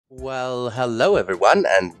Well, hello everyone,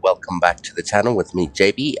 and welcome back to the channel with me,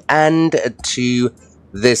 JB, and to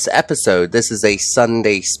this episode. This is a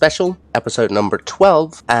Sunday special, episode number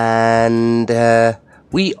 12, and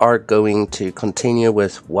we are going to continue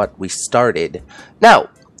with what we started. Now,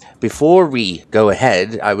 before we go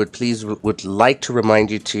ahead, I would like to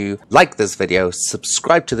remind you to like this video,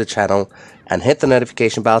 subscribe to the channel, and hit the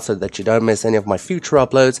notification bell so that you don't miss any of my future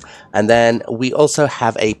uploads. And then we also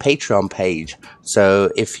have a Patreon page,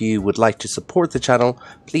 so if you would like to support the channel,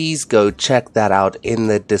 please go check that out in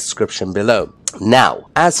the description below. Now,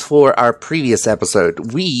 as for our previous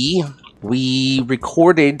episode, we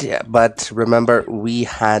recorded, but remember, we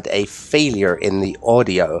had a failure in the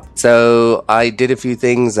audio. So I did a few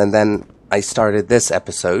things, and then I started this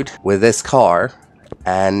episode with this car,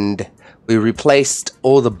 and we replaced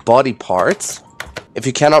all the body parts. If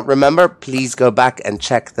you cannot remember, please go back and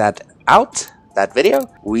check that out, that video.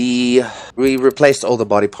 We replaced all the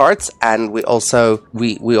body parts, and we also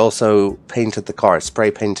painted the car,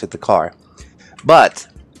 spray painted the car. But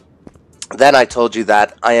then I told you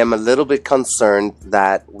that I am a little bit concerned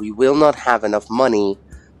that we will not have enough money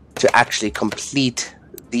to actually complete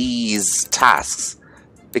these tasks,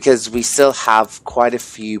 because we still have quite a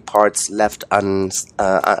few parts left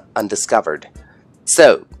undiscovered.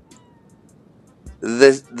 So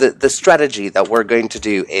the strategy that we're going to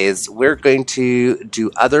do is we're going to do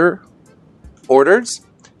other orders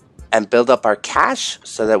and build up our cash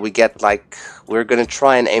so that we get, like, we're going to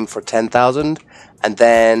try and aim for 10,000, and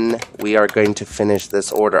then we are going to finish this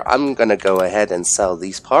order. I'm going to go ahead and sell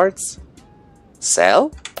these parts.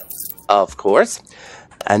 Sell, of course.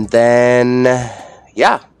 And then,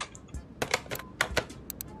 yeah.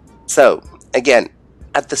 So, again,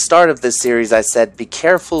 at the start of this series, I said be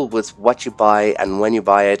careful with what you buy and when you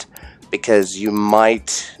buy it, because you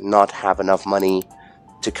might not have enough money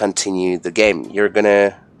to continue the game. You're going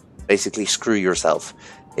to basically screw yourself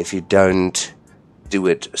if you don't do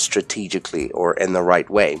it strategically or in the right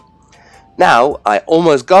way. Now, I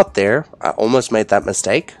almost got there. I almost made that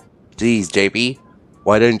mistake. Geez, JB,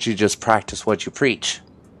 why don't you just practice what you preach?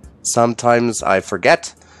 Sometimes I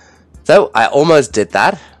forget. So, I almost did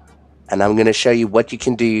that, and I'm going to show you what you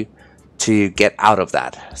can do to get out of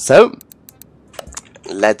that. So,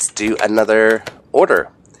 let's do another order.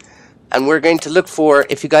 And we're going to look for,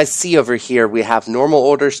 if you guys see over here, we have normal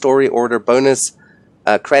order, story order, bonus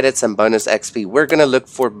credits, and bonus XP. We're going to look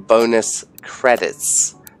for bonus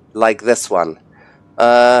credits, like this one.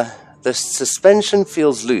 The suspension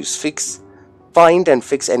feels loose. Find and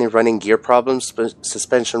fix any running gear problems,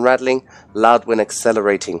 suspension rattling, loud when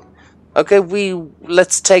accelerating. Okay,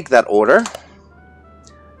 let's take that order.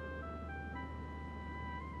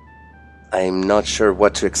 I'm not sure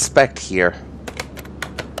what to expect here.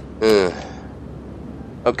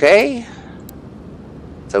 Okay.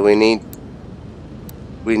 So we need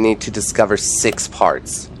to discover 6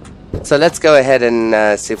 parts. So let's go ahead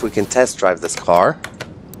and see if we can test drive this car.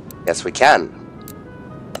 Yes, we can.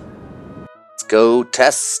 Let's go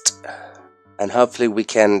test, and hopefully we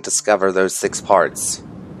can discover those 6 parts.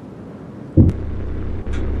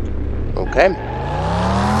 Okay.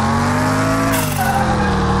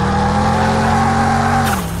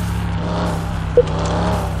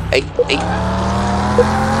 Hey.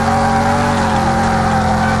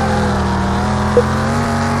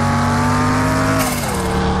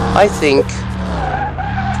 I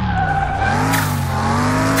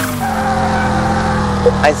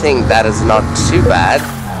think that is not too bad.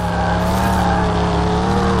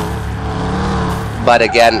 But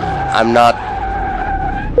again, I'm not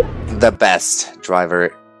the best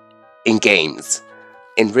driver in games.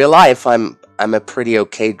 In real life, I'm a pretty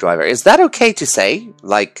okay driver. Is that okay to say?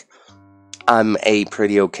 Like, I'm a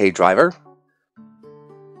pretty okay driver?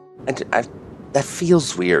 That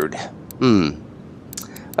feels weird.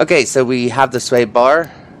 Okay, so we have the sway bar,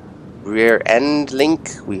 rear end link.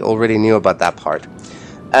 We already knew about that part.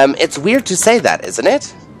 It's weird to say that, isn't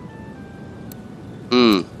it?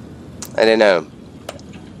 I don't know.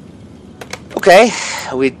 Okay,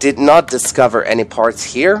 we did not discover any parts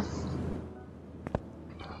here.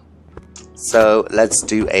 So let's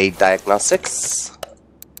do a diagnostics.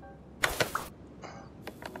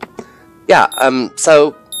 Yeah,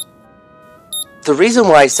 so the reason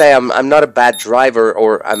why I say I'm not a bad driver,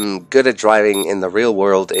 or I'm good at driving in the real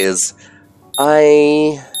world, is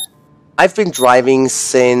I've been driving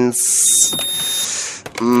since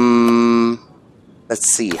let's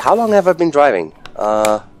see, how long have I been driving?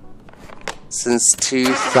 Since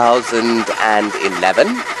 2011,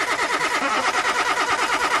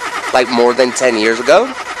 like more than 10 years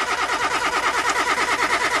ago.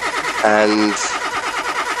 And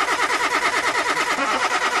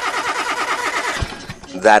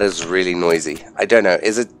That is really noisy. I don't know.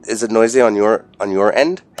 Is it noisy on your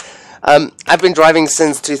end? I've been driving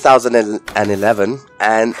since 2011,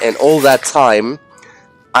 and in all that time,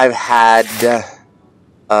 I've had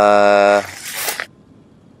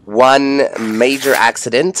one major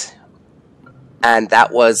accident, and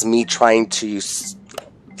that was me trying to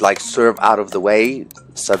like swerve out of the way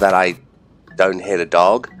so that I don't hit a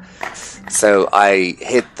dog. So I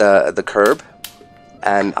hit the curb,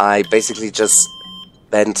 and I basically just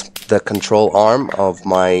bent the control arm of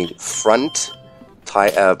my front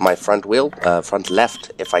wheel, front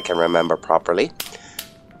left, if I can remember properly.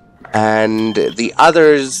 And the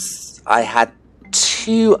others, I had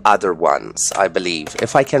 2 other ones, I believe,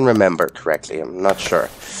 if I can remember correctly. I'm not sure,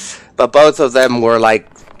 but both of them were like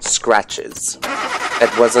scratches.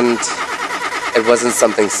 It wasn't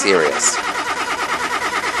something serious.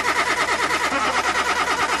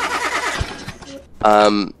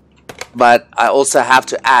 But I also have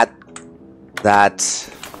to add that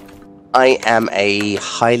I am a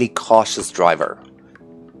highly cautious driver.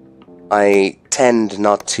 I tend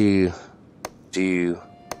not to do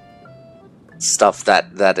stuff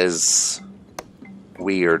that is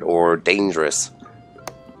weird or dangerous.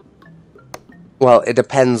 Well, it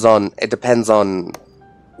depends on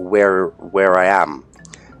where I am.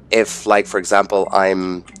 If, like, for example,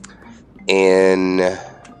 I'm in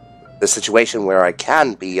the situation where I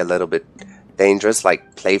can be a little bit dangerous,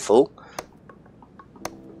 like playful,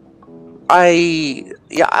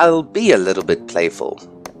 I'll be a little bit playful,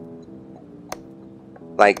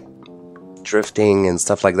 like drifting and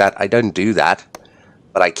stuff like that. I don't do that,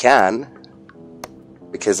 but I can,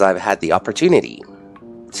 because I've had the opportunity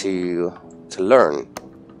to learn.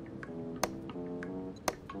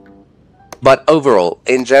 But overall,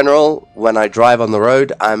 in general, when I drive on the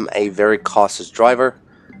road, I'm a very cautious driver.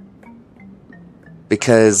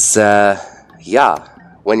 Because,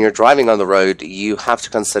 when you're driving on the road, you have to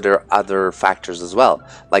consider other factors as well,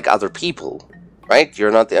 like other people, right?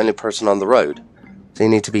 You're not the only person on the road, so you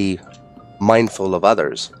need to be mindful of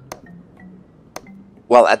others.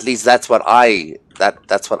 Well, at least that's what I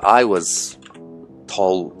was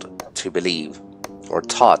told to believe, or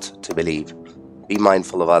taught to believe. Be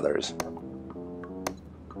mindful of others.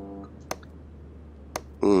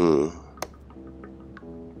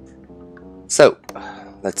 So,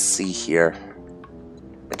 let's see here.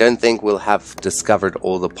 I don't think we'll have discovered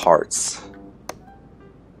all the parts.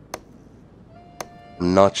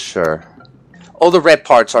 I'm not sure. All the red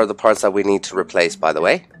parts are the parts that we need to replace, by the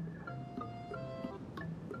way.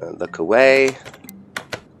 Look away.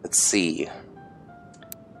 Let's see.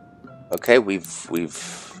 Okay,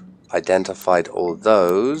 we've identified all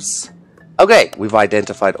those. Okay, we've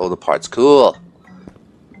identified all the parts. Cool.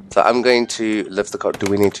 So I'm going to lift the car.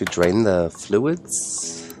 Do we need to drain the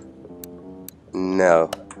fluids? No.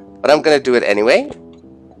 But I'm going to do it anyway.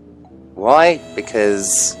 Why?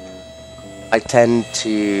 Because I tend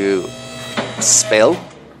to spill,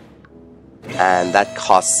 and that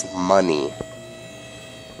costs money.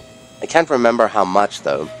 I can't remember how much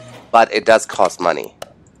though, but it does cost money.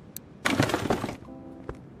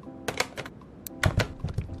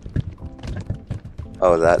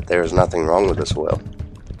 Oh, there's nothing wrong with this oil.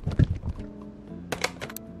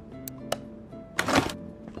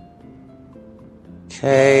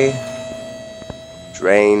 Okay.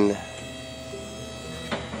 Drain.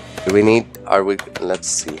 Do we need, let's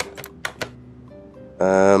see.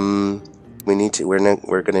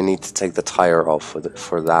 We're gonna need to take the tire off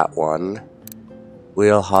for that one.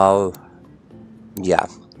 We'll have, yeah.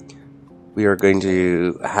 We are going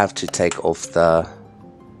to have to take off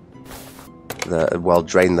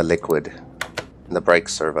drain the liquid in the brake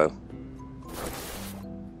servo.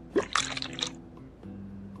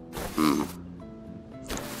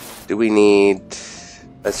 Do we need...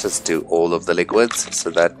 Let's just do all of the liquids so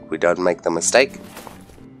that we don't make the mistake.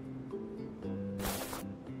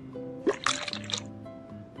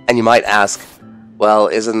 And you might ask, well,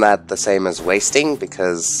 isn't that the same as wasting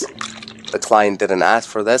because the client didn't ask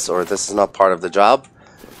for this, or this is not part of the job?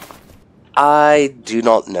 I do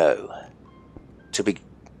not know. To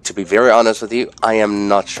be very honest with you, I am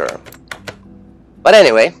not sure. But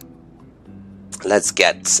anyway, let's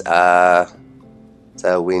get...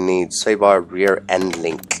 so we need sway bar rear end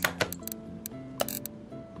link.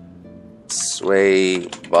 Sway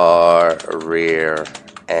bar rear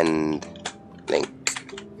end link.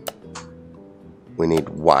 We need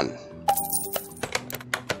 1.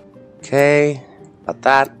 Okay, got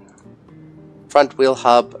that. Front wheel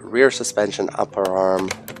hub, rear suspension, upper arm,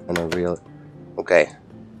 and a real... Okay.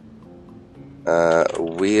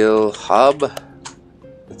 Wheel hub.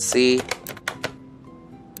 Let's see.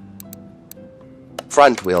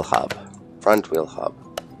 front wheel hub. Front wheel hub.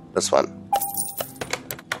 This one.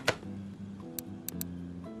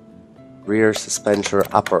 Rear suspension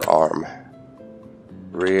upper arm.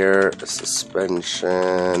 Rear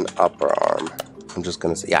suspension upper arm. I'm just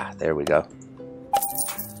gonna say, yeah, there we go.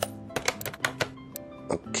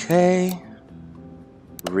 Okay.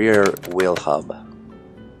 Rear wheel hub.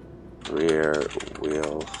 Rear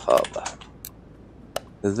wheel hub.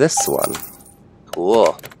 This one.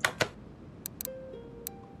 Cool.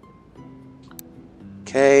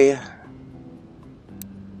 Okay.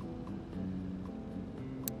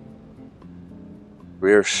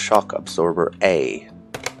 Rear shock absorber A.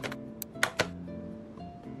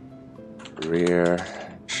 Rear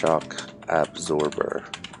shock absorber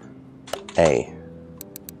A.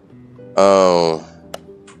 Oh.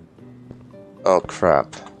 Oh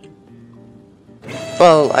crap.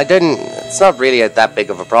 Well, it's not really that big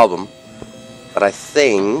of a problem, but I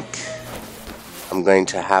think I'm going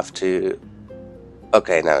to have to,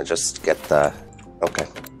 okay, now just get the, okay.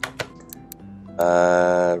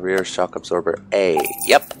 Rear shock absorber A.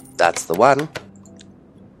 Yep, that's the one.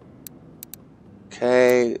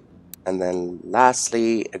 Okay, and then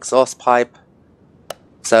lastly, exhaust pipe.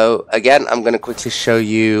 So again, I'm going to quickly show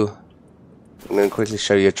you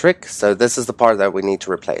a trick. So this is the part that we need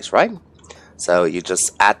to replace, right? So you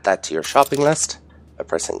just add that to your shopping list by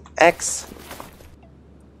pressing X.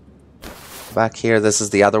 Back here, this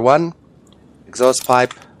is the other one. Exhaust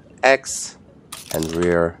pipe, X, and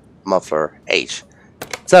rear muffler, H.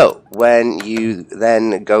 So when you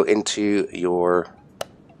then go into your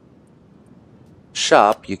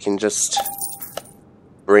shop, you can just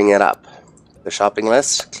bring it up. The shopping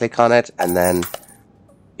list, click on it, and then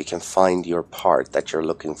you can find your part that you're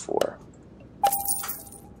looking for.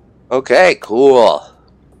 Okay, cool.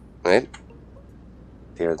 Right.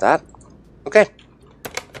 Clear that. Okay.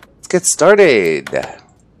 Let's get started.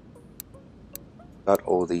 Got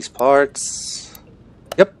all these parts.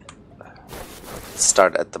 Yep. Let's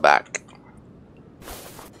start at the back.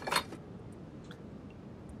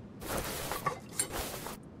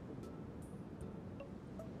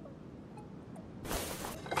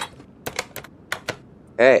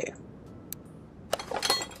 Okay.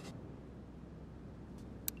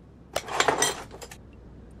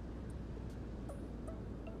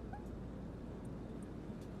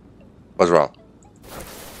 What's wrong?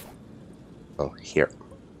 Oh, here.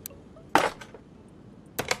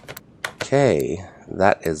 Okay,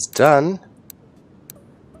 that is done.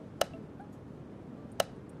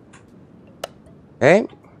 Okay.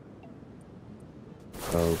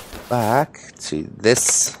 Go back to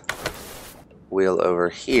this wheel over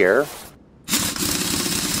here.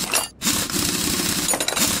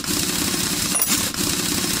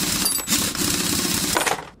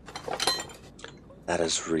 That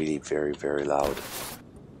is really very, very loud.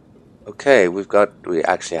 Okay, we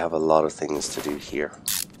actually have a lot of things to do here.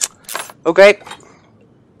 Okay.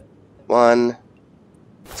 Let's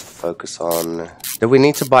focus on, do we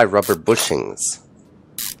need to buy rubber bushings?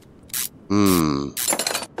 I'm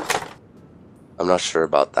not sure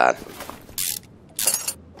about that.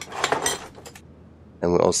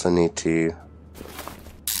 And we also need to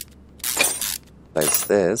place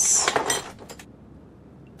this.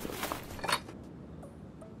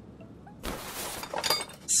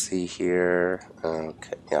 See here.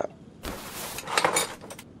 Okay, yeah.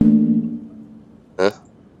 Huh?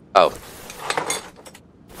 Oh.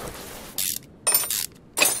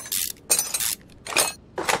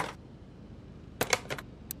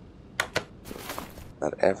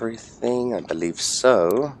 Not everything, I believe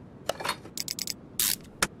so.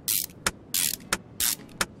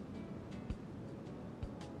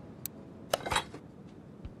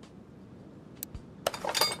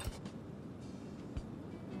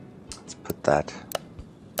 That.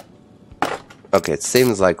 Okay, it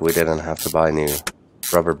seems like we didn't have to buy new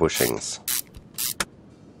rubber bushings.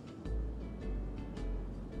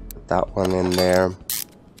 Put that one in there.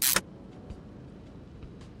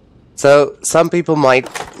 So some people might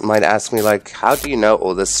ask me, like, how do you know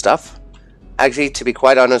all this stuff? Actually, to be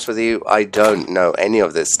quite honest with you, I don't know any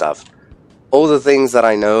of this stuff. All the things that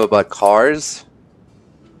I know about cars,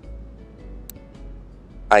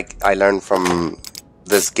 I learned from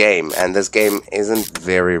this game, and this game isn't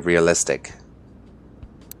very realistic.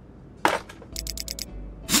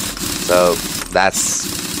 So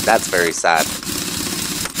that's very sad.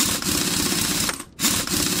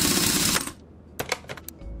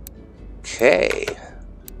 Okay.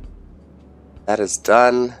 That is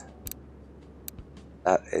done.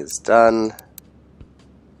 That is done.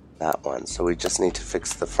 That one. So we just need to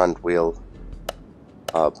fix the front wheel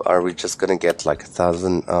up. Are we just gonna get like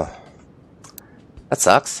 1,000? Oh. That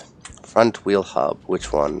sucks. Front wheel hub.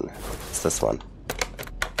 Which one? It's this one.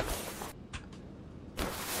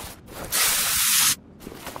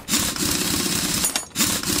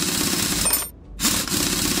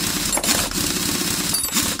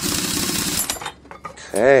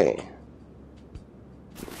 Okay.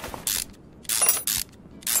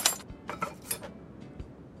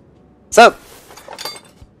 So,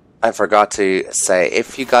 I forgot to say,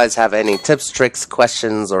 if you guys have any tips, tricks,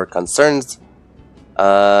 questions, or concerns,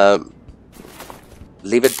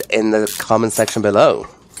 leave it in the comment section below.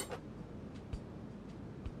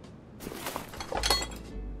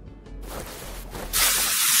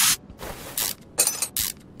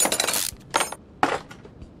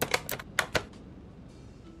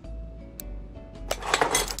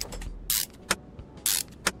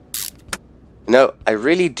 No, I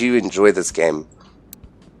really do enjoy this game.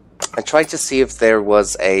 I tried to see if there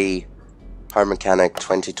was a Car Mechanic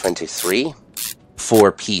 2023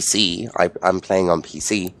 for PC. I'm playing on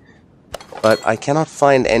PC, but I cannot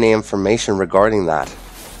find any information regarding that,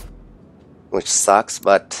 which sucks,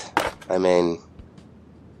 but I mean,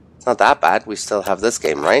 it's not that bad. We still have this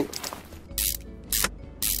game, right?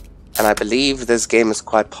 And I believe this game is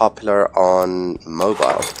quite popular on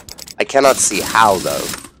mobile. I cannot see how though.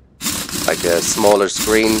 Like a smaller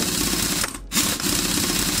screen.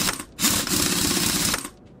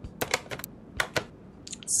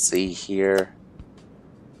 Let's see here.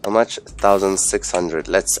 How much? 1,600.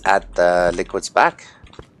 Let's add the liquids back.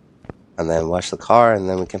 And then wash the car and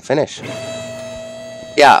then we can finish.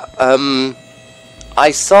 Yeah,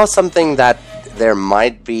 I saw something that there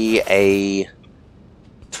might be a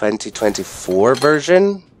 2024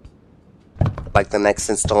 version. Like the next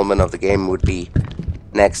installment of the game would be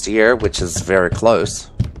next year, which is very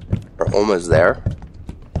close. We're almost there.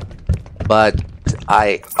 But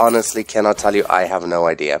I honestly cannot tell you. I have no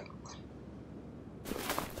idea.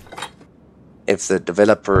 If the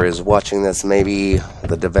developer is watching this, maybe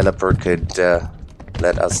the developer could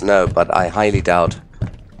let us know. But I highly doubt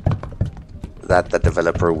that the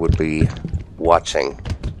developer would be watching.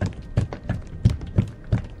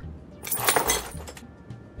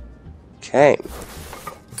 Okay.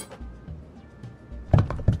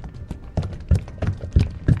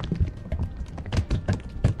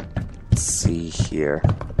 See here.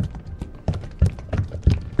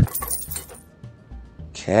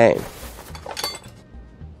 Okay.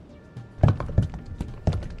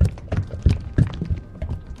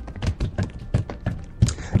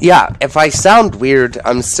 Yeah, if I sound weird,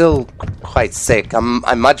 I'm still quite sick. I'm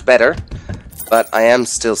much better, but I am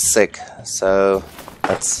still sick. So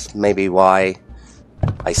that's maybe why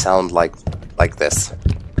I sound like this.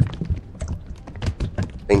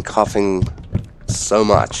 Been coughing so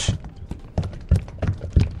much.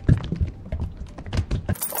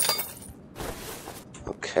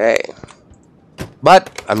 Okay,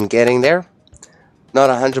 but I'm getting there. Not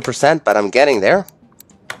 100%, but I'm getting there.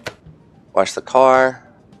 Wash the car.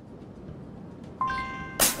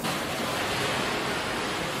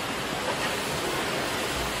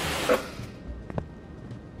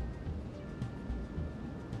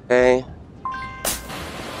 Okay.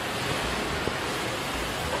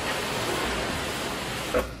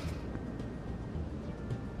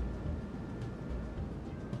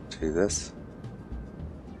 Do this.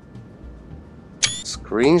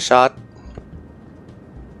 Screenshot.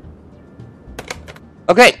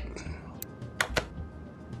 Okay.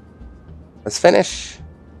 Let's finish.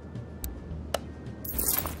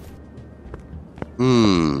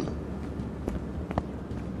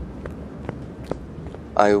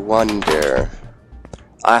 I wonder.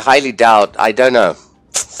 I highly doubt. I don't know.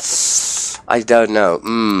 I don't know.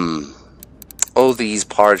 All these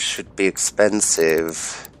parts should be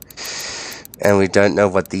expensive. And we don't know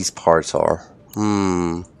what these parts are.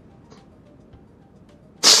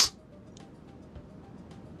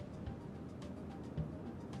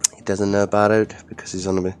 He doesn't know about it because he's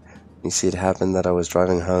on a bit. You see, it happened that I was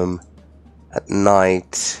driving home at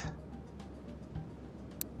night.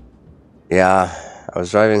 Yeah, I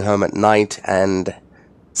was driving home at night and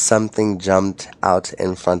something jumped out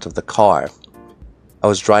in front of the car. I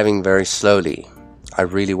was driving very slowly. I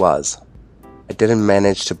really was. I didn't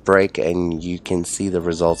manage to brake, and you can see the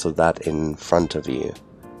results of that in front of you.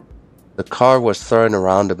 The car was thrown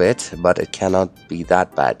around a bit, but it cannot be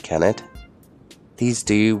that bad, can it? Please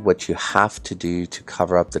do what you have to do to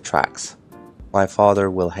cover up the tracks. My father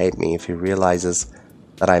will hate me if he realizes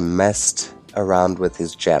that I messed around with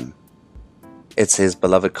his gem. It's his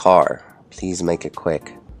beloved car. Please make it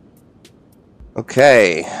quick.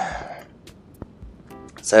 Okay.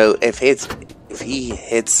 So if he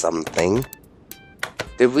hits something,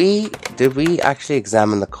 Did we actually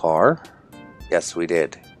examine the car? Yes, we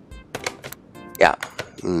did. Yeah.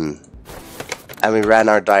 And we ran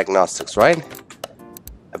our diagnostics, right?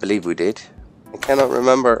 I believe we did. I cannot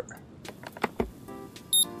remember.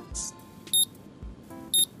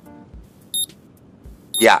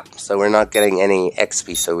 Yeah, so we're not getting any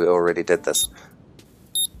XP, so we already did this.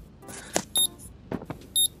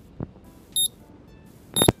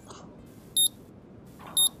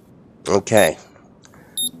 Okay.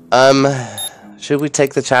 Should we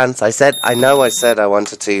take the chance? I said I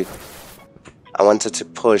wanted to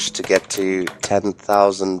push to get to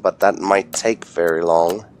 10,000, but that might take very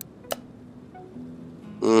long.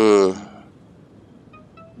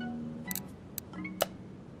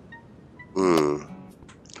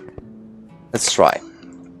 Let's try.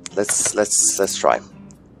 Let's try.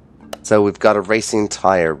 So we've got a racing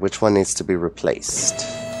tire. Which one needs to be replaced?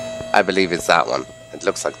 I believe it's that one. It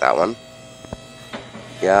looks like that one.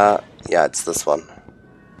 Yeah, it's this one.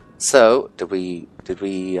 So, we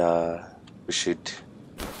should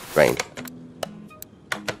rain.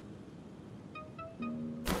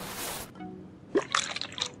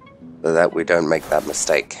 So that we don't make that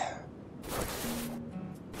mistake.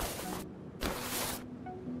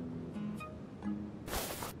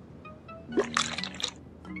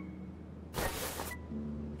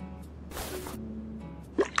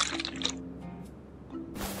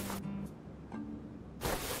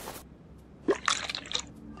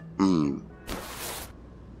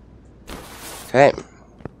 Okay.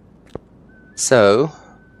 So,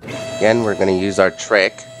 again, we're going to use our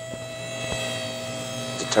trick,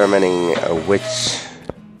 determining which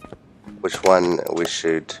one we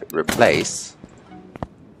should replace.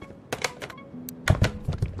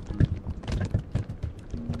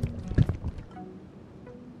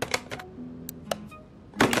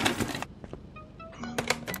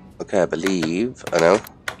 Okay, I believe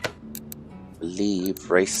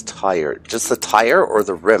race tire. Just the tire or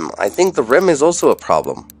the rim? I think the rim is also a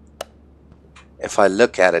problem. If I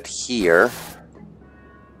look at it here,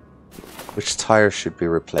 which tire should be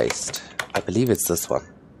replaced? I believe it's this one.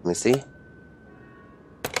 Let me see.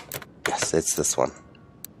 Yes, it's this one.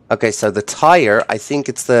 Okay, so the tire, I think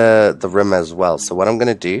it's the rim as well. So what I'm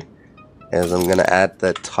going to do is I'm going to add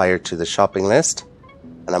the tire to the shopping list,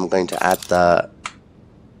 and I'm going to add the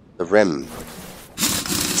rim.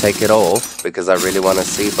 Take it off because I really want to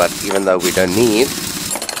see, but even though we don't need,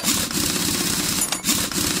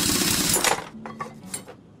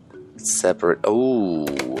 separate. Oh,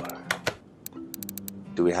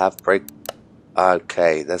 do we have brake?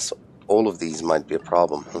 Okay, that's all of these might be a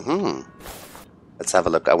problem. Let's have a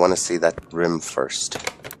look. I want to see that rim first.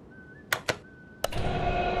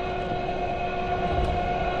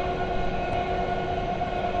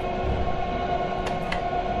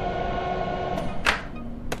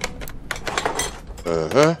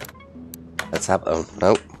 Let's have. Oh,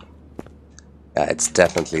 nope. Yeah, it's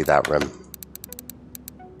definitely that rim.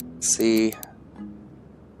 See.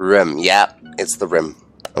 Rim. Yeah, it's the rim.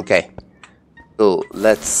 Okay. So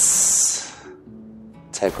let's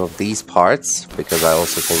take off these parts because I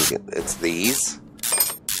also think it's these.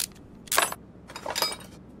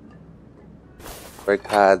 Brake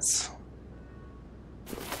pads.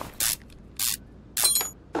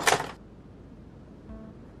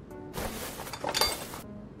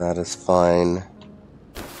 That is fine.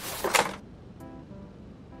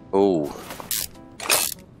 Oh.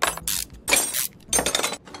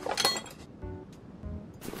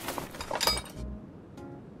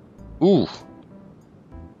 Ooh.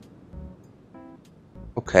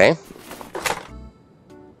 Okay.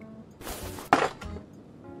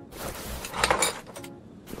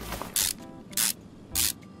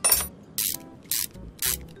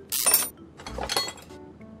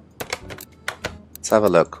 Let's have a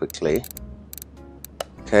look quickly.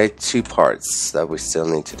 Okay, 2 parts that we still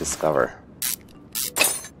need to discover.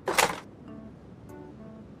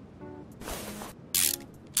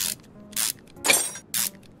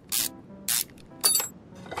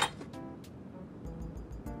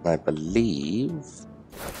 I believe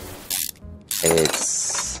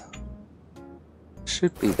it's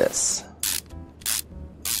should be this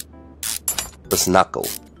knuckle.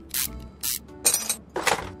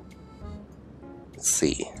 Let's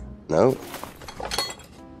see. No.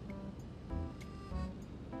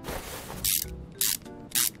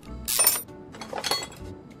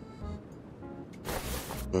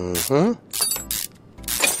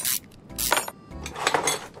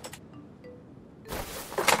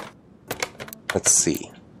 Let's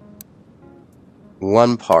see.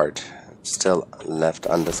 1 part still left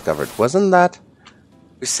undiscovered. Wasn't that?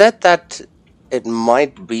 We said that it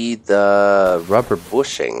might be the rubber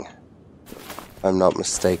bushing, if I'm not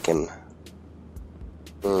mistaken.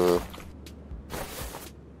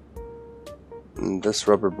 This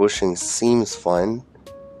rubber bushing seems fine.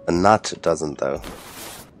 The nut doesn't though.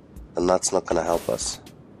 The nut's not gonna help us.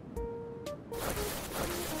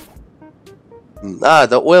 Ah,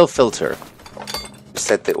 the oil filter. You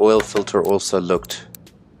said the oil filter also looked...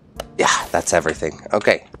 Yeah, that's everything.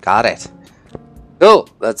 Okay, got it. Cool,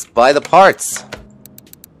 let's buy the parts.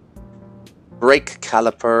 Brake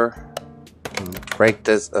caliper. Brake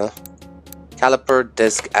disc... caliper,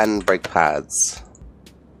 disc, and brake pads.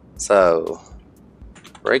 So...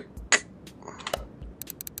 brake.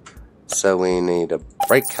 So we need a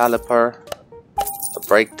brake caliper, a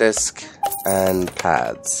brake disc, and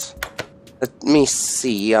pads. Let me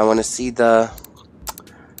see. I want to see the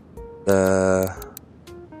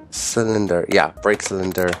cylinder. Yeah, brake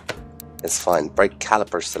cylinder is fine. Brake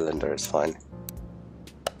caliper cylinder is fine.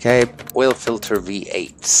 Okay, oil filter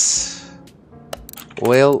V8.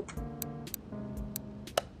 Oil.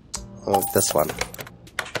 Oh, this one.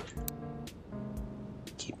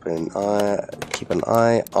 Keep an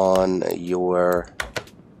eye on your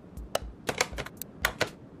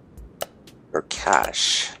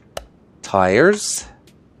cache. Tires.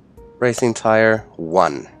 Racing tire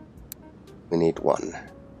 1. We need 1.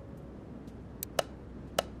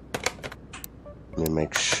 Let me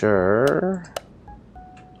make sure.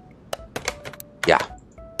 Yeah.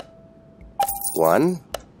 1.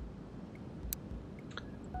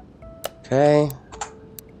 Okay.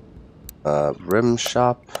 Rim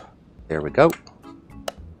shop. There we go.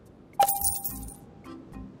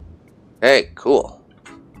 Okay, cool.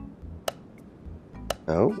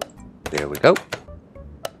 Oh, there we go.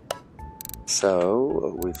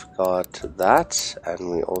 So we've got that,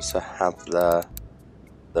 and we also have the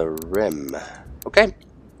rim. Okay.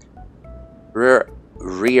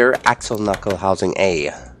 Rear axle knuckle housing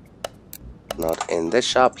A. Not in this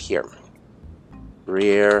shop, here.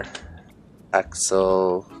 Rear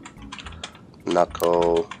axle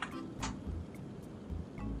knuckle.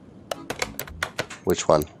 Which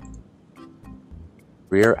one?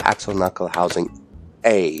 Rear axle knuckle housing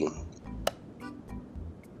A.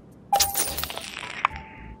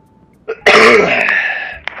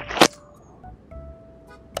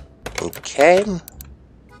 Okay.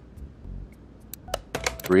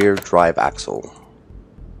 Rear drive axle.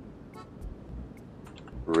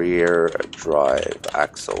 Rear drive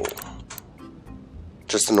axle.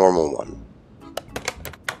 Just a normal one.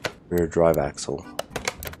 Rear drive axle.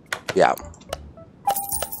 Yeah.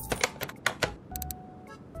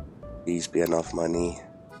 Please be enough money.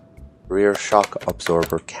 Rear shock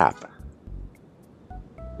absorber cap.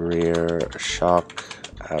 Rear shock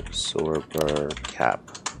absorber cap.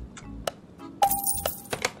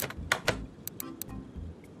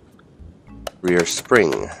 Rear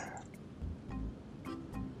spring.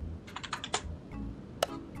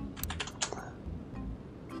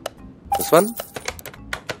 This one.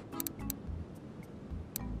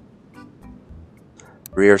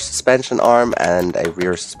 Rear suspension arm and a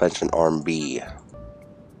rear suspension arm B.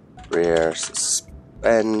 Rear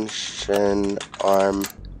suspension arm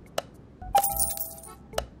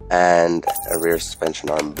and a rear suspension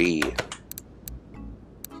arm B.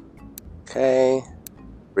 Okay.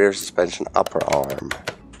 Rear suspension upper arm.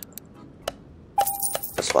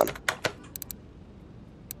 This one.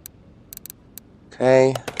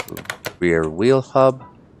 Okay. Rear wheel hub.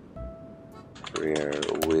 Rear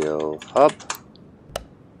wheel hub.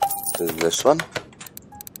 This one.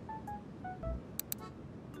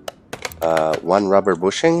 1 rubber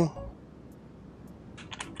bushing.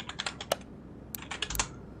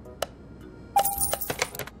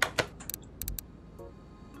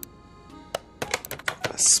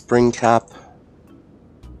 A spring cap.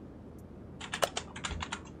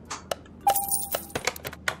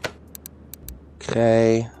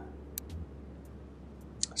 Okay.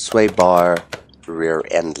 Sway bar, rear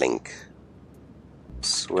end link.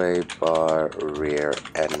 Sway bar, rear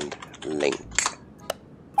end link.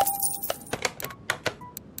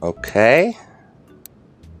 Okay.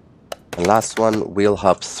 And last one, wheel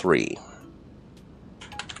hub 3.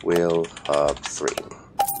 Wheel hub 3.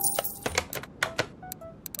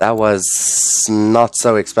 That was not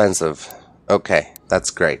so expensive. Okay, that's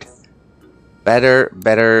great.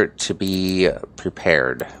 Better to be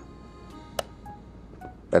prepared.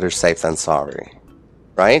 Better safe than sorry.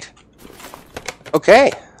 Right?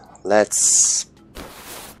 Okay, let's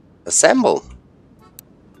assemble.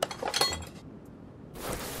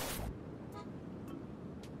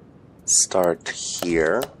 Start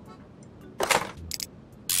here.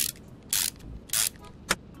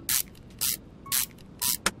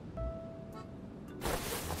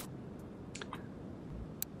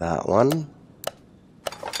 That one.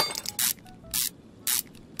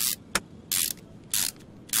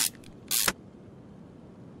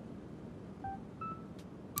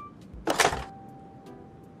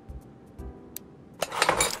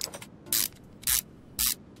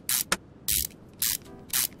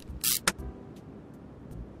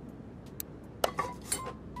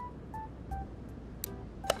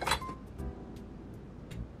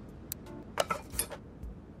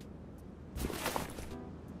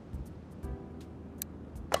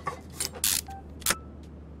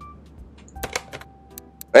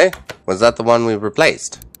 Hey, was that the one we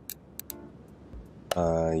replaced?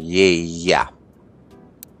 Yeah.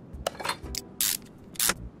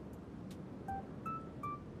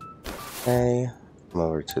 Okay, come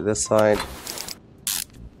over to this side.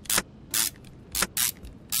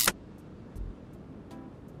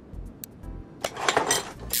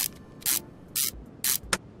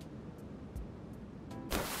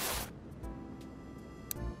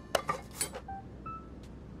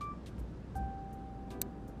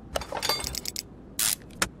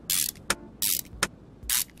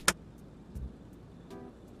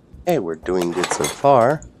 Okay, we're doing good so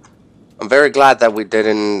far. I'm very glad that we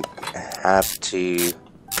didn't have to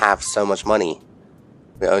have so much money.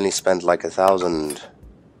 We only spent like 1,000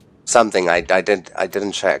 something. I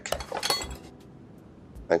didn't check.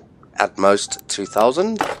 Like at most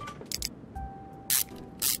 2,000.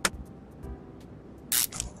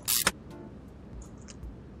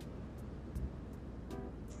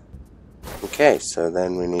 Okay, so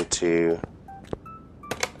then we need to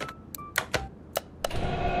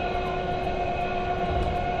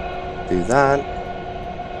do that.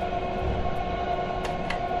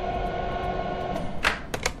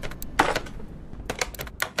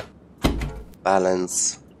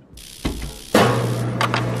 Balance.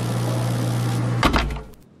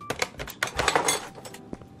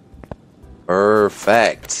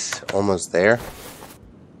 Perfect. Almost there.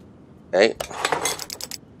 Okay.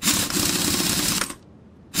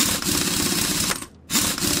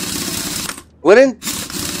 Wouldn't,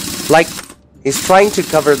 like, he's trying to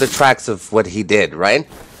cover the tracks of what he did, right?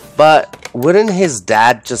 But wouldn't his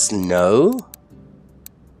dad just know?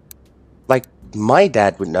 Like, my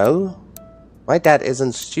dad would know. My dad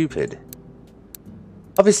isn't stupid.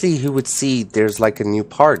 Obviously, he would see there's like a new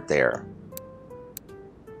part there.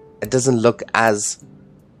 It doesn't look as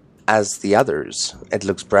the others. It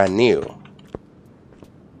looks brand new.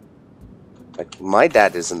 Like, my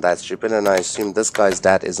dad isn't that stupid, and I assume this guy's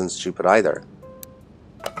dad isn't stupid either.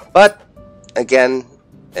 But, again,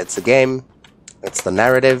 it's a game. It's the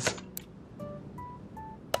narrative.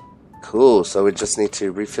 Cool, so we just need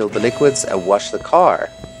to refill the liquids and wash the car.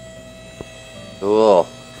 Cool.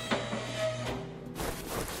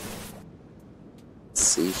 Let's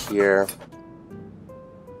see here.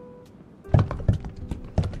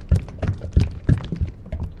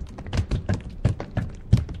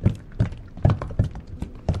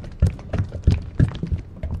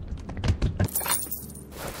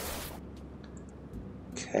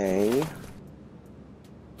 Okay.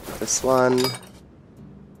 This one.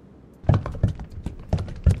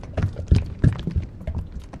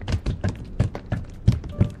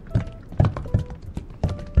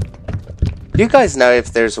 Do you guys know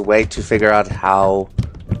if there's a way to figure out how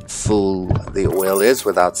full the oil is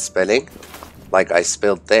without spilling? Like I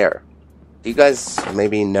spilled there. Do you guys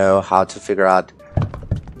maybe know how to figure out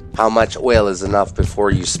how much oil is enough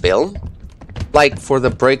before you spill? Like for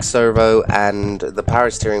the brake servo and the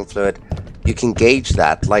power steering fluid, you can gauge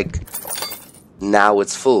that. Like now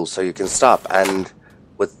it's full, so you can stop. And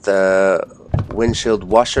with the windshield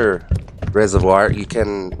washer reservoir, you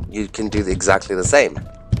can do exactly the same.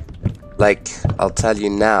 Like, I'll tell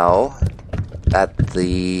you now that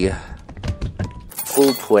the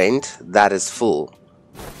full point, that is full.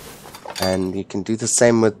 And you can do the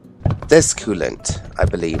same with this coolant, I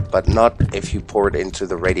believe, but not if you pour it into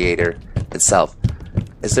the radiator itself.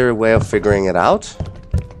 Is there a way of figuring it out?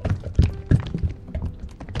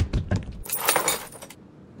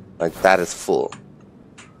 Like, that is full.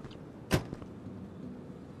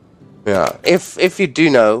 Yeah, if you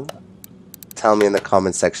do know, tell me in the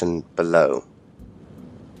comment section below.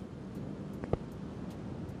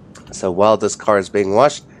 So while this car is being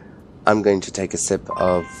washed, I'm going to take a sip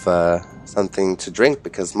of something to drink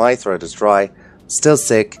because my throat is dry, still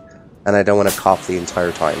sick, and I don't want to cough the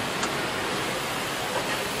entire time.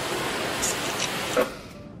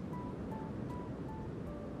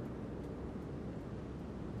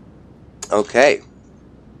 Okay.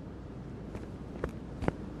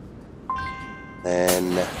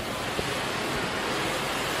 Then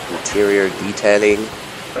interior detailing.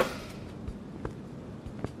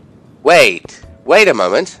 Wait a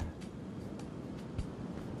moment.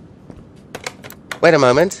 Wait a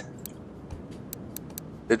moment.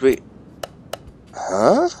 Did we...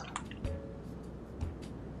 Huh?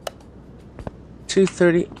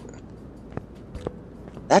 230...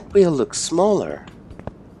 That wheel looks smaller.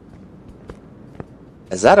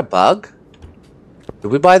 Is that a bug?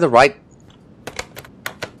 Did we buy the right...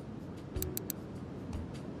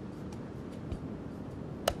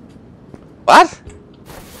 What?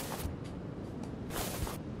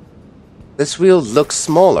 This wheel looks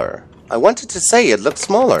smaller. I wanted to say it looks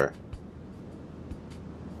smaller.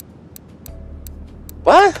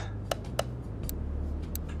 What?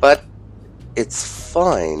 But it's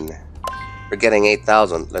fine. We're getting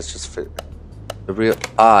 8,000. Let's just fit the real...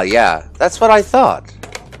 Ah, yeah. That's what I thought.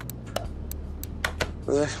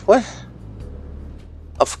 What?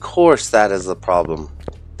 Of course that is the problem.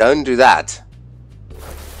 Don't do that.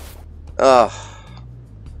 Ugh.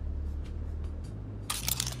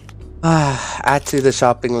 Add to the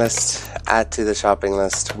shopping list. Add to the shopping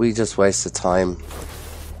list. We just wasted time.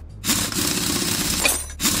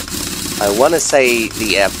 I want to say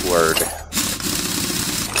the F word.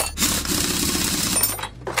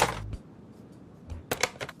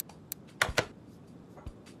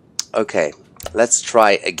 Okay, let's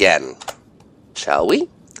try again. Shall we?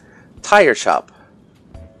 Tire shop.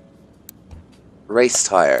 Race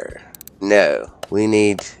tire. No, we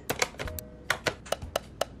need...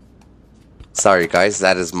 Sorry guys,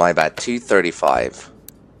 that is my bad. 235.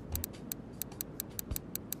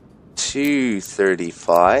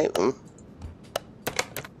 235.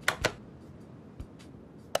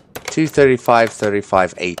 235,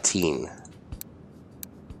 35, 18.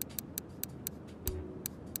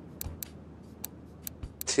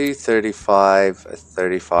 235,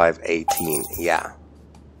 35, 18. Yeah.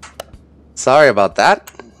 Sorry about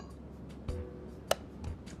that.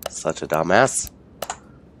 Such a dumbass.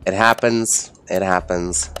 It happens. It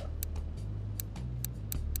happens.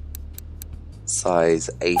 Size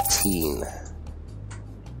 18.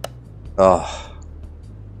 Oh.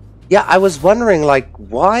 Yeah, I was wondering, like,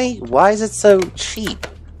 why is it so cheap?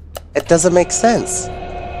 It doesn't make sense.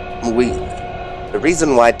 The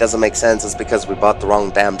reason why it doesn't make sense is because we bought the wrong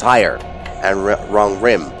damn tire and wrong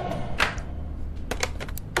rim.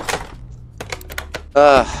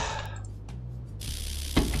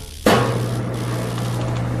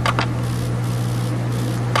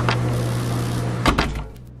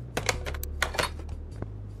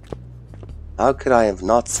 How could I have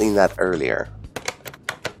not seen that earlier?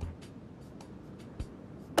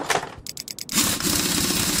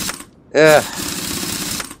 Ugh.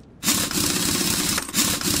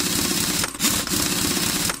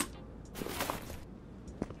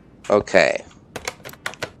 Okay.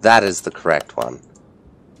 That is the correct one.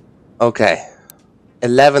 Okay.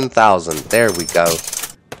 11,000. There we go.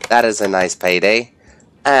 That is a nice payday.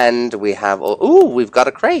 And we have... Ooh, we've got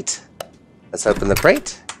a crate. Let's open the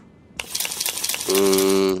crate.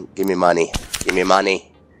 Give me money. Give me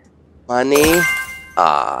money. Money.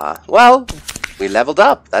 Ah. Well, we leveled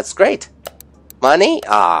up. That's great. Money.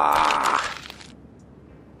 Ah.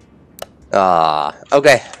 Ah.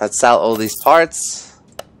 Okay, let's sell all these parts.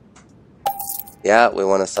 Yeah, we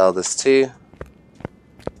want to sell this too.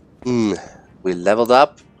 We leveled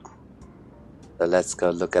up. So let's go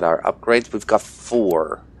look at our upgrades. We've got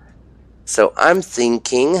 4. So I'm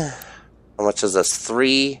thinking, how much is this?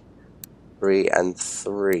 3, 3, and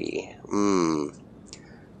 3.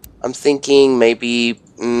 I'm thinking maybe...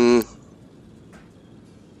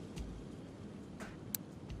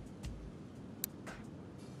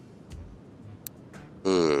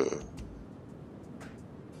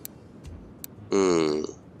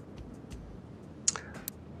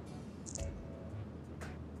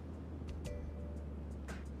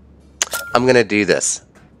 I'm gonna do this.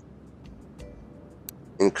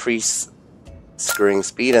 Increase screwing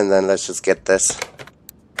speed, and then let's just get this.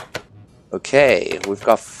 Okay, we've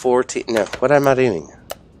got 14. No, what am I doing?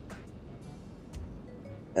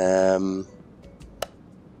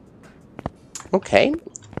 Okay.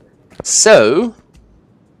 So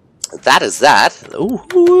that is that.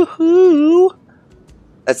 Ooh.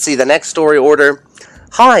 Let's see the next story order.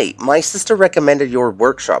 Hi, my sister recommended your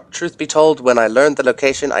workshop. Truth be told, when I learned the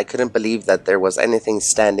location, I couldn't believe that there was anything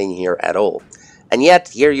standing here at all. And yet,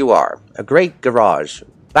 here you are. A great garage.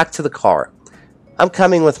 Back to the car. I'm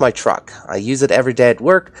coming with my truck. I use it every day at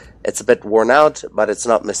work. It's a bit worn out, but it's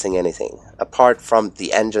not missing anything, apart from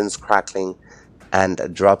the engine's crackling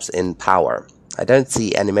and drops in power. I don't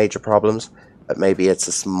see any major problems, but maybe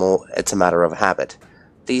it's a matter of habit.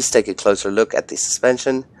 Please take a closer look at the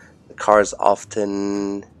suspension. The car is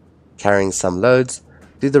often carrying some loads.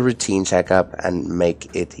 Do the routine checkup and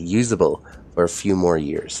make it usable for a few more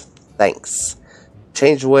years. Thanks.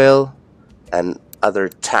 Change oil and other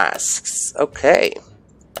tasks. Okay.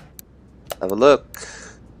 Have a look.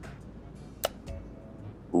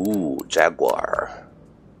 Ooh, Jaguar.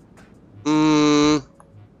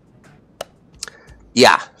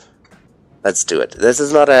 Yeah. Let's do it. This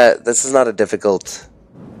is not a difficult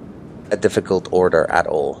order at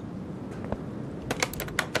all.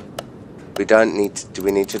 We don't need to, do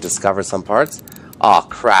we need to discover some parts? Oh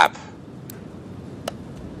crap.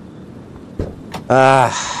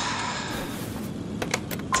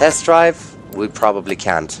 Test drive? We probably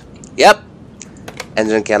can't. Yep.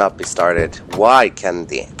 Engine cannot be started. Why can't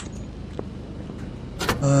the...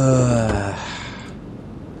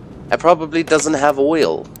 It probably doesn't have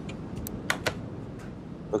oil.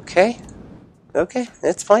 Okay. Okay,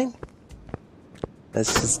 it's fine.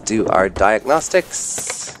 Let's just do our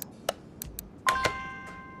diagnostics.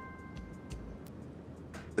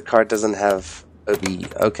 The car doesn't have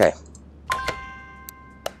OB. Okay.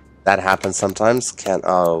 That happens sometimes.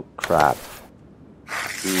 Oh, crap.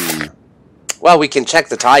 Well, we can check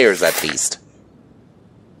the tires at least.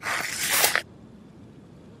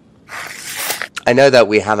 I know that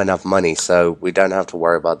we have enough money, so we don't have to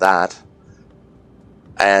worry about that.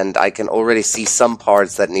 And I can already see some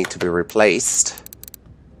parts that need to be replaced.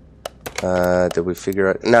 Did we figure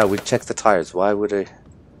out... No, we checked the tires. Why would I...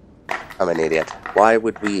 I'm an idiot. Why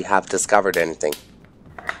would we have discovered anything?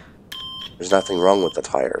 There's nothing wrong with the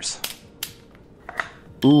tires.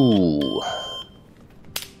 Ooh.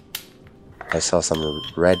 I saw some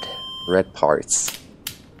red parts.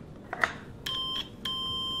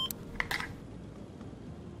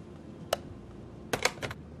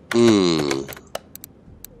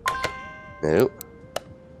 Nope.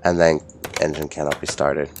 And then engine cannot be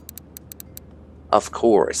started. Of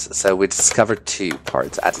course. So we discovered 2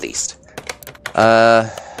 parts at least.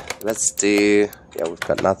 Let's do... Yeah, we've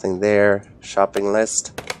got nothing there. Shopping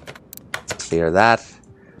list. Let's clear that.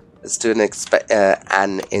 Let's do an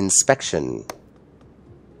inspection.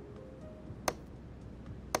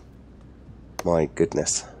 My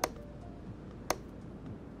goodness.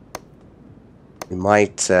 We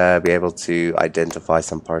might be able to identify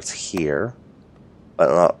some parts here,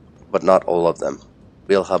 but not all of them.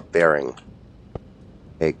 Wheel hub bearing.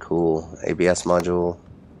 Okay, cool. ABS module.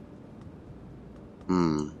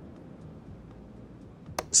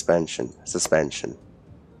 Suspension.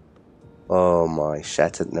 Oh my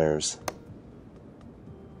shattered nerves.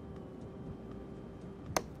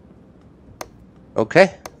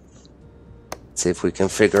 Okay. Let's see if we can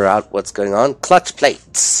figure out what's going on. Clutch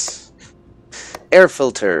plates. Air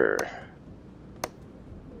filter.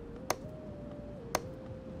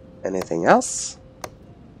 Anything else?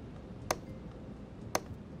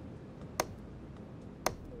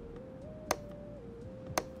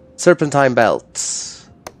 Serpentine belt.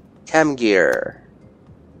 Cam gear.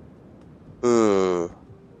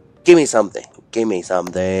 Give me something. Give me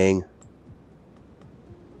something.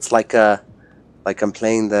 It's like I'm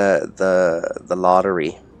playing the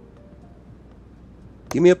lottery.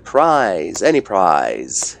 Give me a prize. Any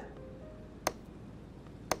prize.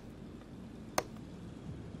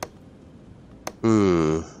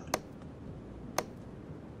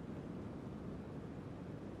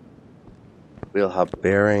 Wheel hub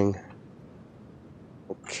bearing.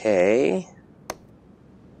 Okay.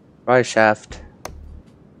 Drive shaft.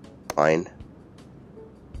 Fine.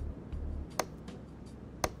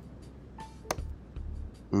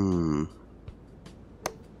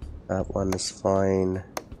 That one is fine.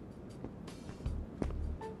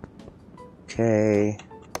 Okay.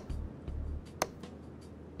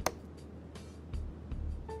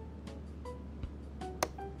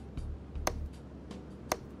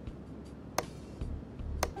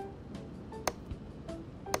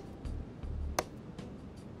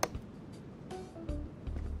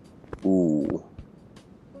 Ooh.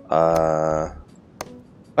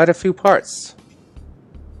 Quite a few parts.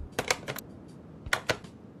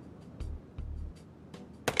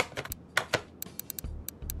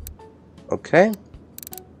 Okay.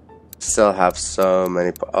 Still have so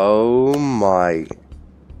many. Oh my.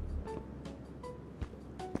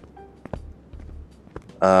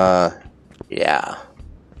 Yeah.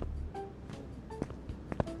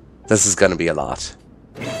 This is gonna be a lot.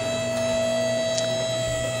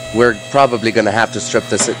 We're probably gonna have to strip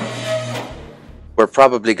this. We're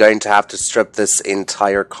probably going to have to strip this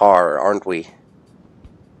entire car, aren't we?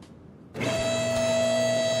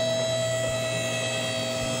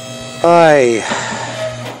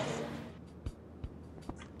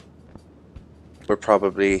 We're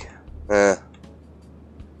probably...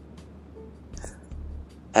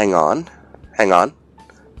 Hang on. Hang on.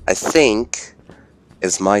 I think...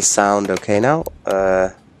 Is my sound okay now?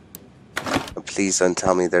 Please don't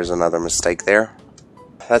tell me there's another mistake there.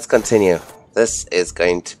 Let's continue. This is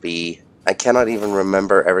going to be... I cannot even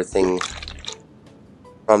remember everything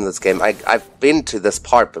from this game. I've been to this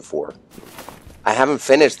part before. I haven't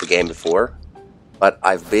finished the game before, but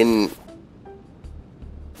I've been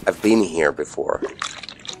here before.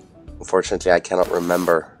 Unfortunately, I cannot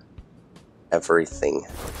remember everything.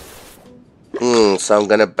 So I'm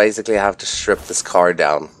gonna basically have to strip this car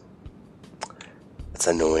down. That's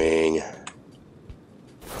annoying.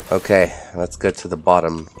 Okay, let's get to the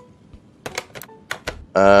bottom.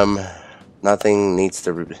 Nothing needs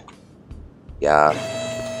to... Yeah.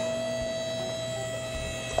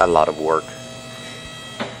 A lot of work.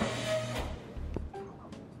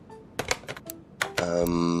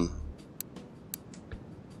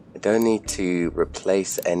 I don't need to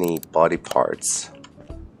replace any body parts.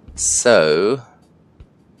 So,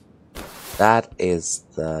 that is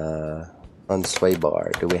the front sway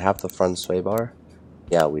bar. Do we have the front sway bar?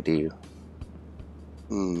 Yeah, we do.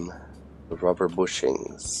 The rubber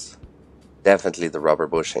bushings. Definitely the rubber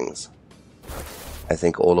bushings. I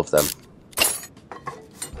think all of them.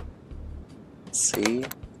 Let's see.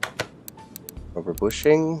 Rubber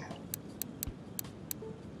bushing.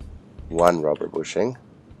 One rubber bushing.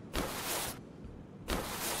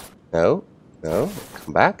 No, no,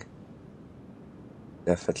 come back.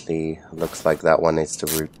 Definitely looks like that one needs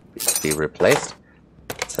to be replaced.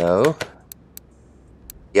 So,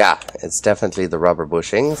 yeah, it's definitely the rubber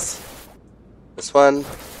bushings. This one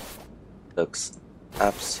looks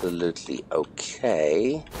absolutely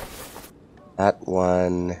okay. That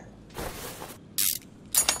one...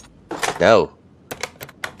 No.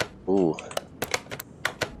 Ooh.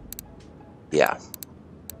 Yeah.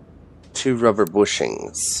 2 rubber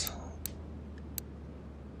bushings.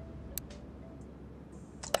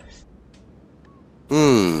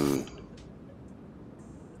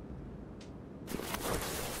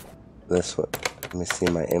 This one. Let me see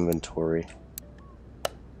my inventory.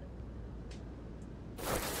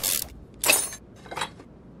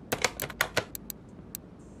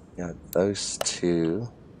 Yeah, those 2.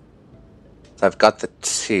 So I've got the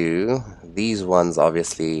 2. These ones,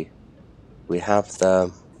 obviously, we have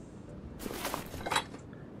the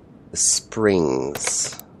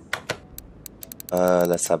springs.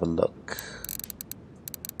 Let's have a look.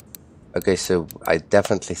 Okay, so I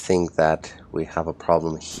definitely think that we have a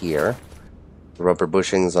problem here. The rubber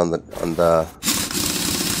bushings on the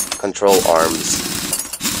control arms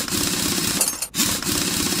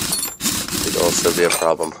could also be a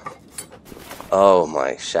problem. Oh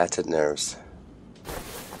my, shattered nerves.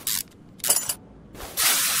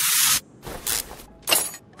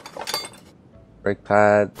 Brake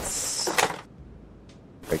pads,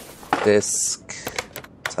 brake disc.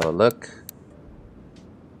 Let's have a look.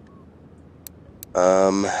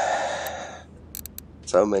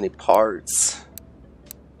 So many parts.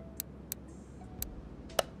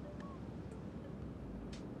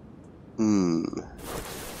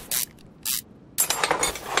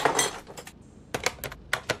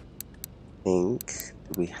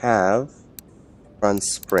 We have front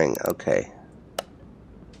spring. Okay.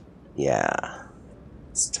 Yeah.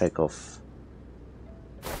 Let's take off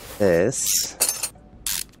this.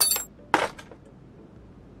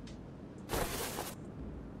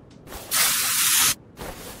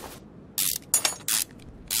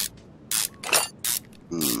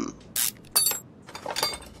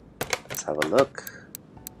 Let's have a look.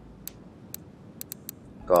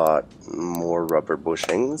 Got more rubber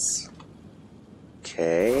bushings.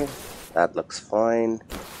 Okay, that looks fine.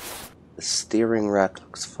 The steering rack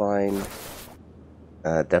looks fine.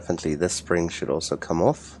 Definitely this spring should also come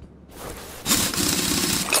off.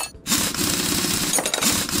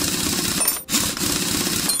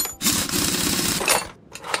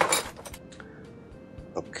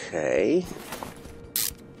 Okay.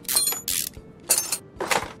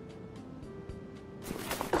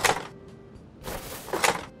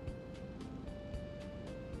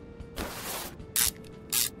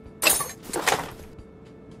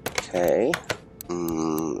 Okay,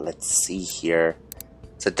 let's see here.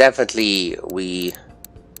 So definitely we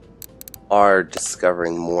are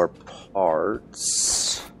discovering more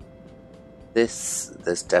parts.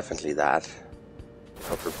 There's definitely that.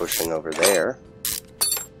 Rubber bushing over there.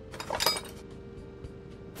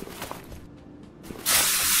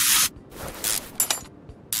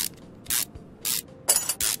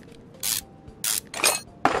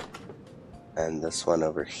 And this one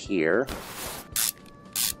over here.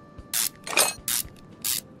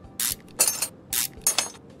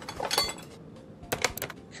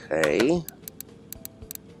 Okay.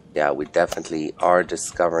 Yeah, we definitely are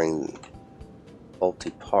discovering faulty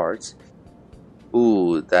parts.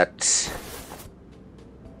 Ooh, that...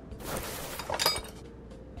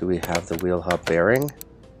 Do we have the wheel hub bearing?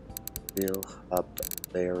 Wheel hub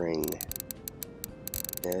bearing.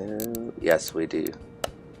 Yes, we do.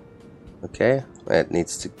 Okay, it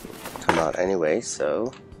needs to come out anyway,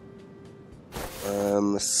 so...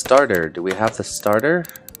 starter. Do we have the starter?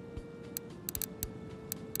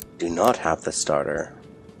 Do not have the starter.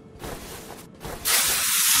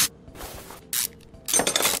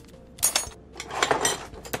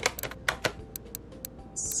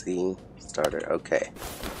 See? Starter, okay.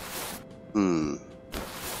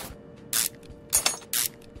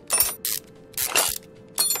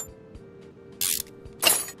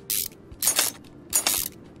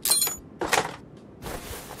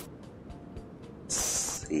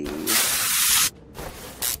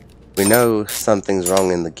 We know something's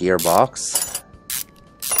wrong in the gearbox.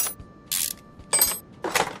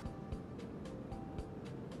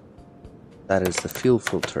 That is the fuel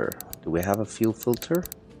filter. Do we have a fuel filter?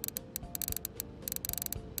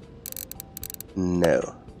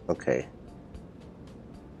 No. Okay.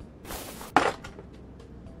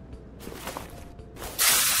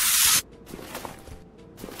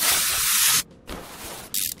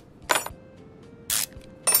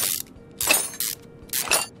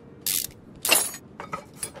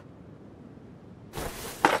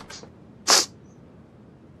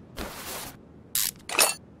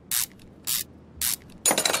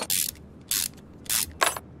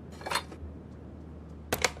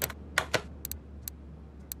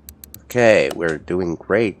 Okay, we're doing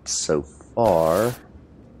great so far.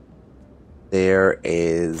 There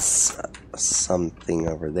is something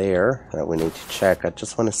over there that we need to check. I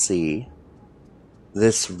just want to see.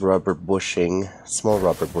 This rubber bushing, small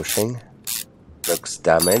rubber bushing, looks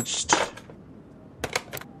damaged.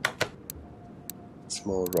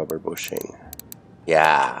 Small rubber bushing.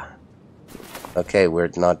 Yeah. Okay,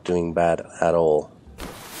 we're not doing bad at all.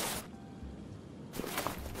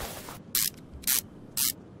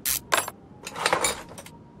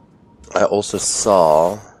 I also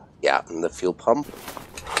saw, yeah, the fuel pump.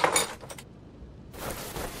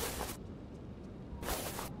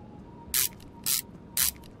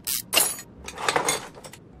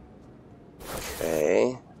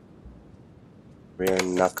 Okay.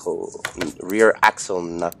 Rear axle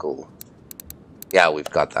knuckle. Yeah, we've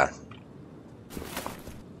got that.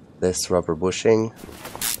 This rubber bushing.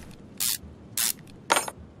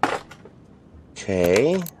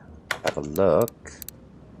 Okay, have a look.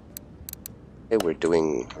 Okay, we're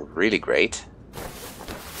doing really great.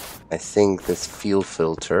 I think this fuel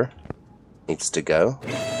filter needs to go.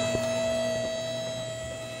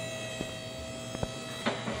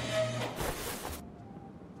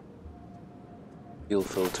 Fuel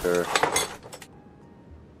filter.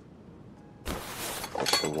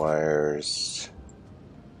 The wires.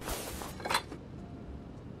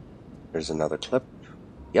 There's another clip.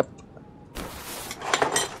 Yep.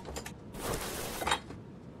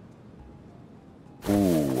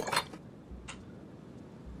 Ooh.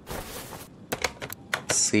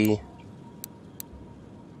 See?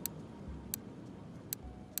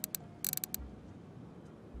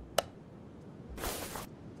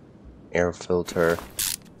 Air filter.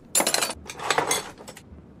 I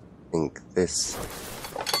think this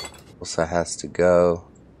also has to go.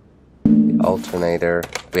 The alternator.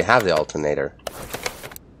 We have the alternator,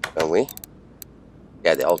 don't we?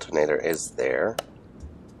 Yeah, the alternator is there.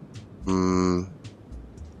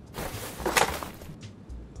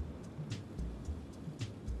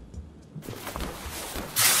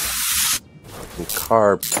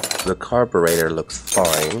 The carburetor looks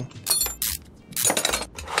fine.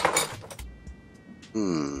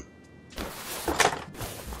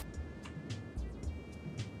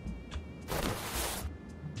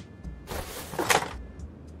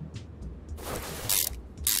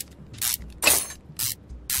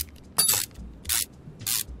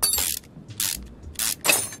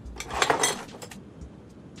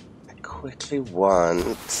 I quickly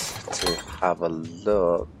want to have a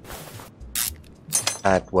look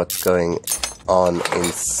at what's going on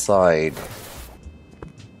inside.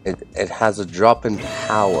 It has a drop in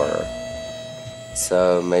power,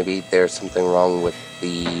 so maybe there's something wrong with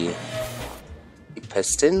the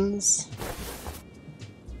pistons.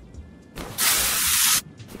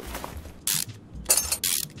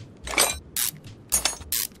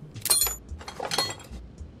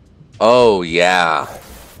 Oh yeah,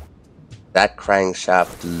 that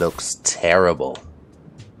crankshaft looks terrible.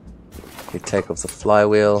 You take off the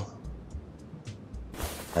flywheel,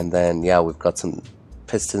 and then yeah, we've got some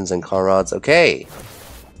pistons and car rods. Okay.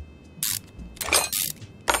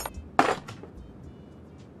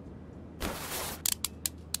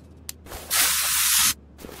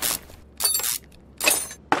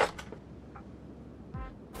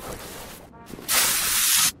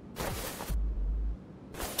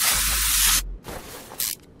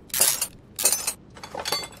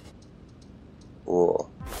 Cool.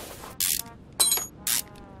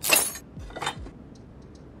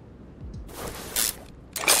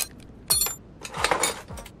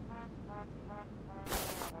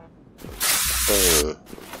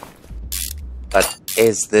 But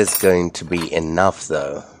is this going to be enough,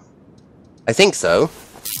 though? I think so.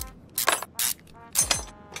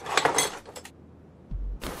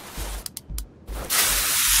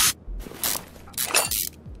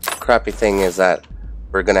 Crappy thing is that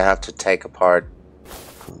we're gonna have to take apart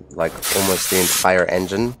like almost the entire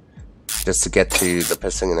engine just to get to the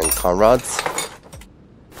piston and car rods,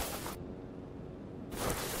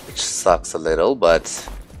 which sucks a little, but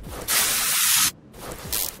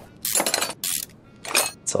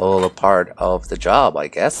it's all a part of the job, I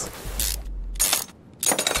guess.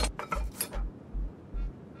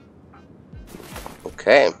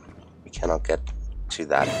 Okay, we cannot get to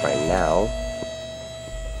that right now.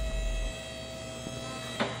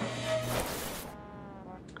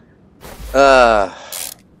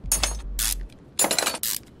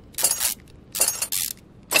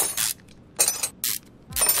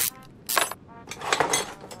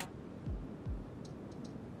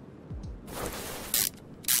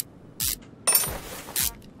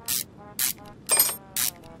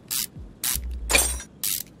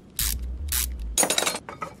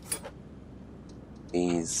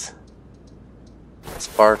 These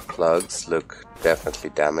spark plugs look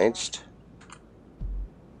definitely damaged.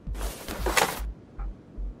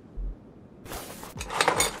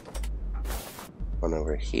 One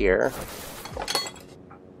over here.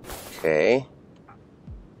 Okay.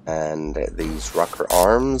 And these rocker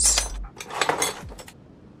arms.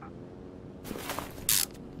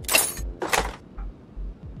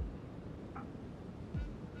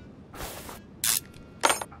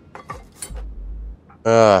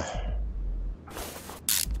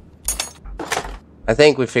 I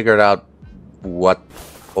think we figured out what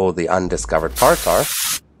all the undiscovered parts are.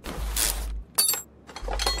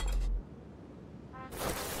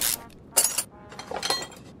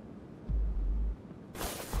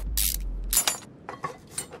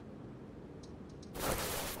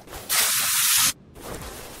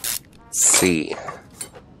 Let's see.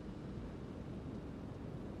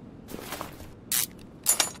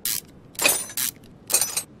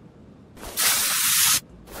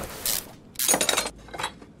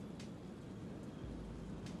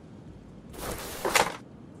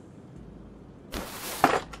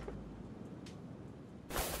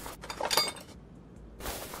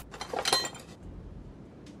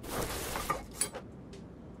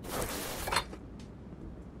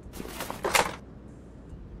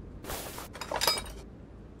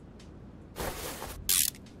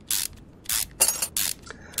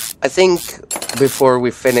 I think before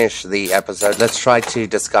we finish the episode, let's try to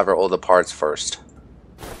discover all the parts first.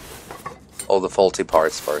 All the faulty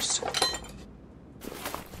parts first.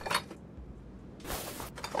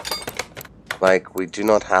 Like, we do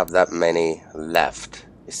not have that many left,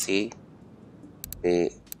 you see?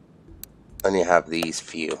 We only have these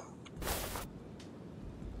few.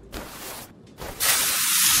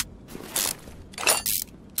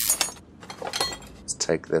 Let's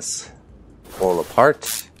take this all apart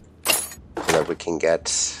so that we can get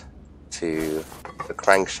to the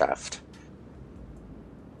crankshaft.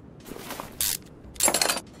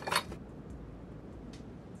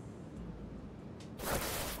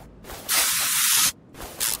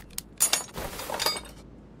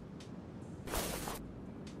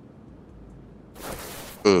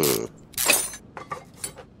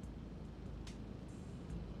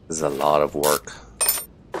 This is a lot of work.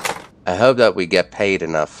 I hope that we get paid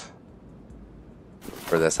enough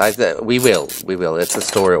for this. We will. It's a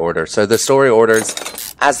story order. So the story orders,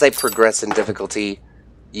 as they progress in difficulty,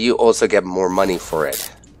 you also get more money for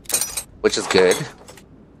it, which is good.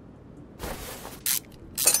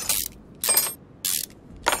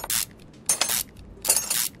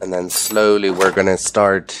 And then slowly we're gonna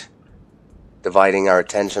start dividing our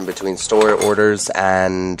attention between story orders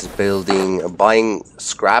and buying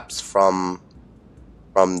scraps from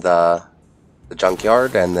the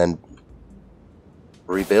junkyard, and then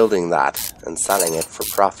rebuilding that and selling it for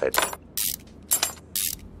profit.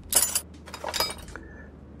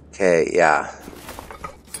 Okay, yeah.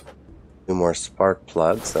 2 more spark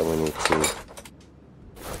plugs that we need to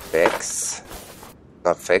fix.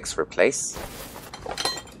 Not fix, replace.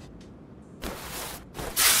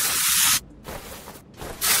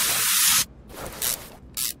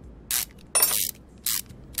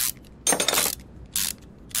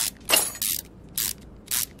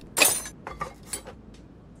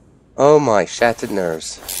 Oh my shattered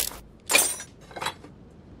nerves.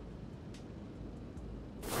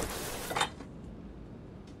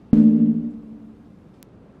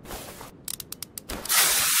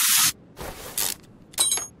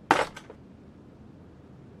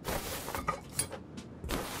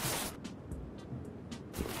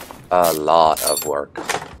 A lot of work.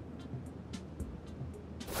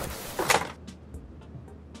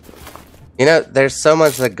 You know, there's so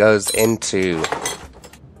much that goes into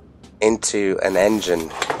an engine.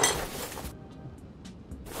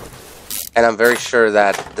 And I'm very sure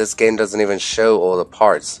that this game doesn't even show all the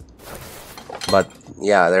parts. But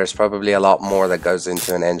yeah, there's probably a lot more that goes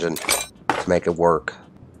into an engine to make it work.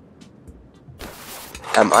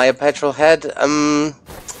 Am I a petrol head?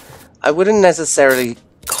 I wouldn't necessarily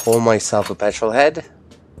call myself a petrol head.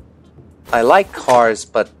 I like cars,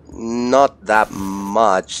 but not that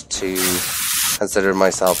much to consider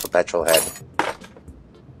myself a petrol head.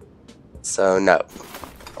 So no.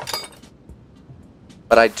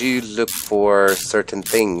 But I do look for certain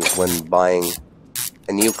things when buying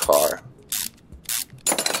a new car.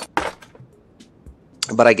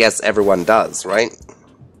 But I guess everyone does, right?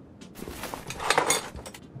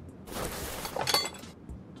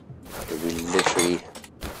 We literally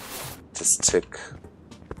just took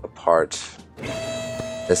apart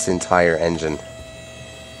this entire engine.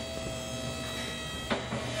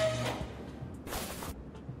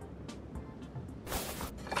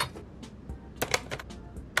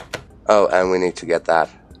 Oh, and we need to get that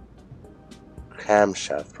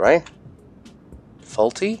camshaft, right?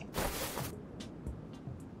 Faulty?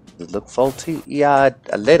 Does it look faulty? Yeah,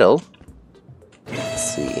 a little.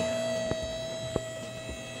 Let's see.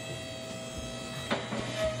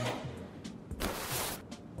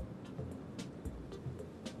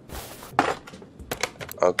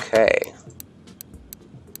 Okay.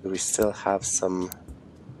 Do we still have some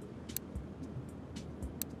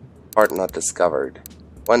part not discovered?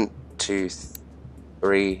 1, 2,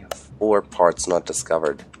 3, 4 parts not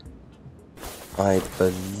discovered. I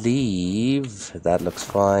believe that looks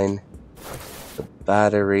fine. The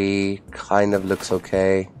battery kind of looks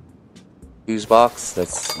okay. Fuse box,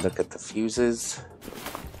 let's look at the fuses.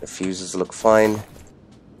 The fuses look fine.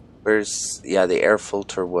 Yeah, the air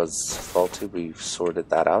filter was faulty. We've sorted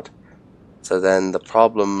that out. So then the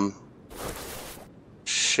problem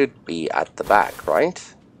should be at the back, right?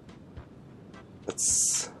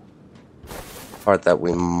 That's part that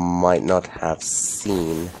we might not have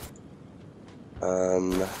seen.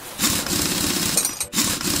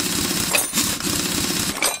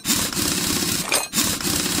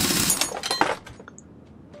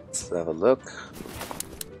 Let's have a look.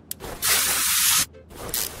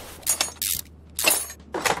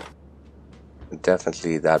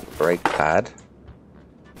 Definitely that brake pad.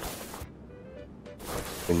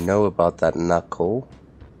 We know about that knuckle.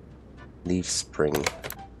 Leaf spring.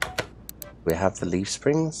 We have the leaf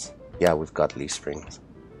springs? Yeah, we've got leaf springs.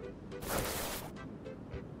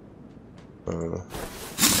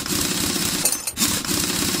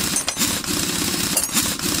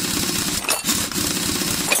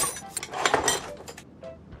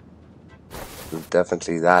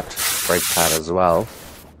 Definitely that brake pad as well.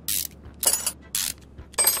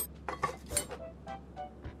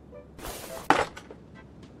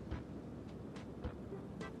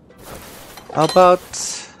 How about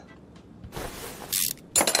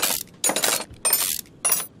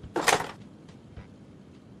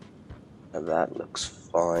that looks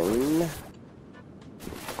fine.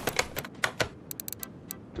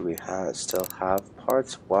 Do we still have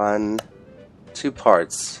parts? 1, 2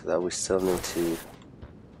 parts that we still need to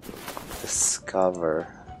discover.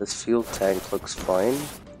 This fuel tank looks fine.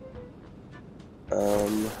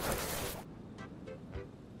 Do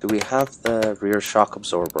we have the rear shock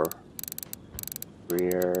absorber?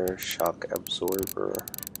 Rear shock absorber.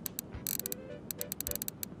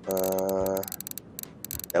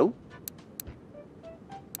 No.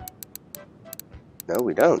 No,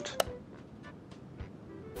 we don't.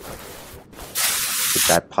 Could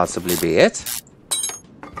that possibly be it?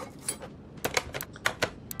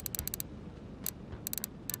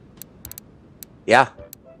 Yeah.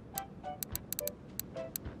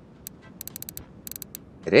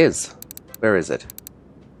 It is. Where is it?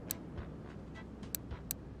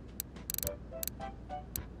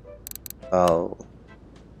 Oh.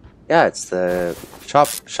 Yeah, it's the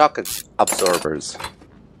shock absorbers.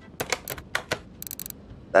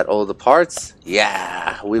 That all the parts?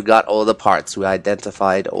 Yeah, we've got all the parts. We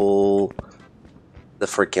identified all the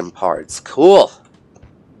freaking parts. Cool.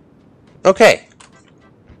 Okay.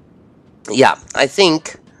 Yeah, I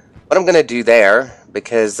think what I'm going to do there,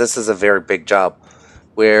 because this is a very big job,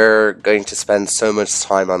 we're going to spend so much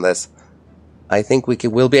time on this. I think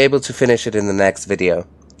we'll be able to finish it in the next video.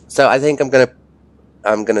 So I think I'm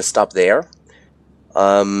gonna stop there.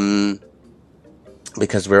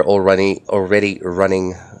 Because we're already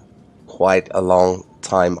running quite a long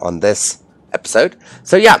time on this episode.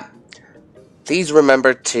 So yeah, please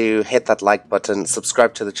remember to hit that like button,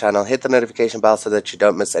 subscribe to the channel, hit the notification bell so that you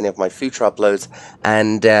don't miss any of my future uploads.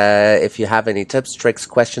 And if you have any tips, tricks,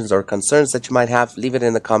 questions, or concerns that you might have, leave it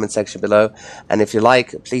in the comment section below. And if you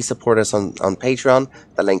like, please support us on Patreon.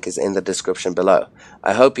 The link is in the description below.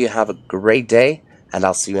 I hope you have a great day, and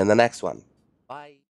I'll see you in the next one.